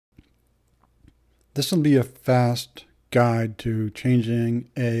This will be a fast guide to changing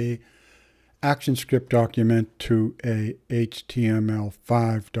a ActionScript document to a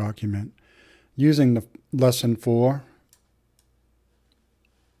HTML5 document. Using the lesson 4,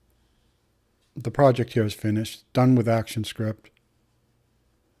 the project here is finished, done with ActionScript,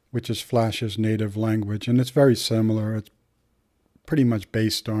 which is Flash's native language, and it's very similar. It's pretty much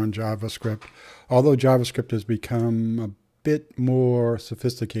based on JavaScript, although JavaScript has become a bit more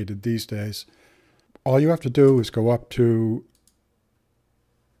sophisticated these days. All you have to do is go up to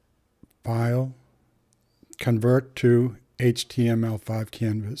File, Convert to HTML5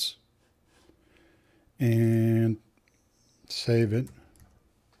 Canvas, and save it.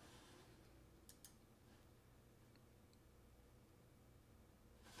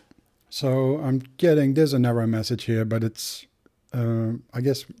 So I'm getting, there's an error message here, but it's, I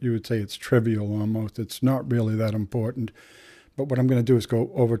guess you would say it's trivial almost. It's not really that important. But what I'm going to do is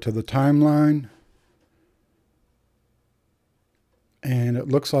go over to the timeline. And it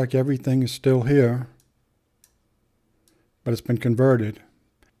looks like everything is still here, but it's been converted.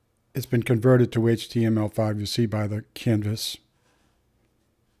 It's been converted to HTML5, you see by the canvas.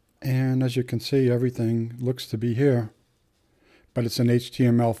 And as you can see, everything looks to be here, but it's in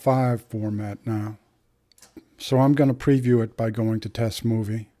HTML5 format now. So I'm going to preview it by going to Test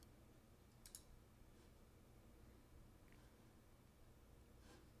Movie.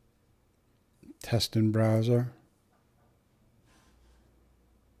 Test in Browser.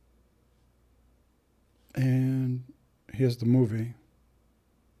 And here's the movie.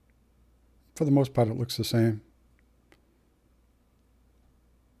 For the most part, it looks the same.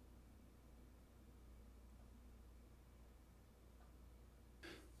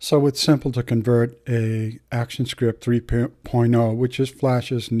 So it's simple to convert a ActionScript 3.0, which is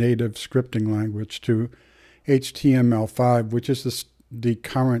Flash's native scripting language, to HTML5, which is the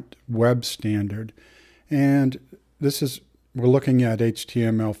current web standard. And we're looking at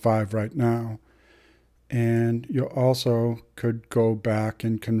HTML5 right now. And you also could go back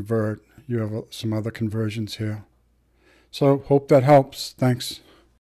and convert. You have some other conversions here. So hope that helps. Thanks.